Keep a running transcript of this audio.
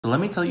let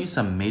me tell you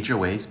some major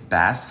ways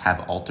bass have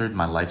altered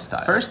my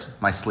lifestyle. First,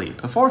 my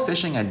sleep. Before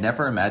fishing, I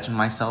never imagined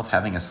myself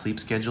having a sleep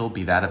schedule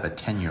be that of a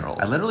 10-year-old.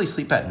 I literally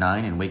sleep at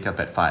 9 and wake up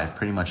at 5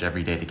 pretty much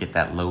every day to get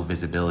that low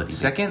visibility.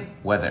 Second,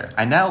 weather.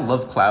 I now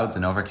love clouds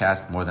and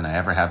overcast more than I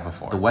ever have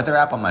before. The weather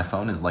app on my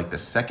phone is like the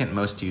second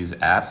most used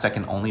app,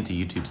 second only to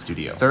YouTube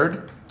Studio.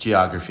 Third,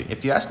 geography.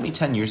 If you asked me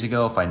 10 years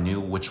ago if I knew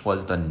which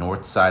was the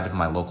north side of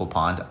my local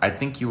pond, I'd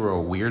think you were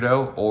a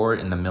weirdo or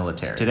in the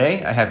military.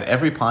 Today, I have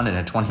every pond in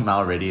a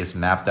 20-mile radius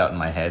mapped out in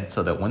my head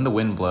so that when the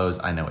wind blows,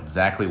 I know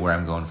exactly where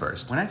I'm going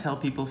first. When I tell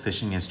people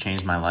fishing has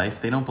changed my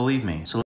life, they don't believe me. So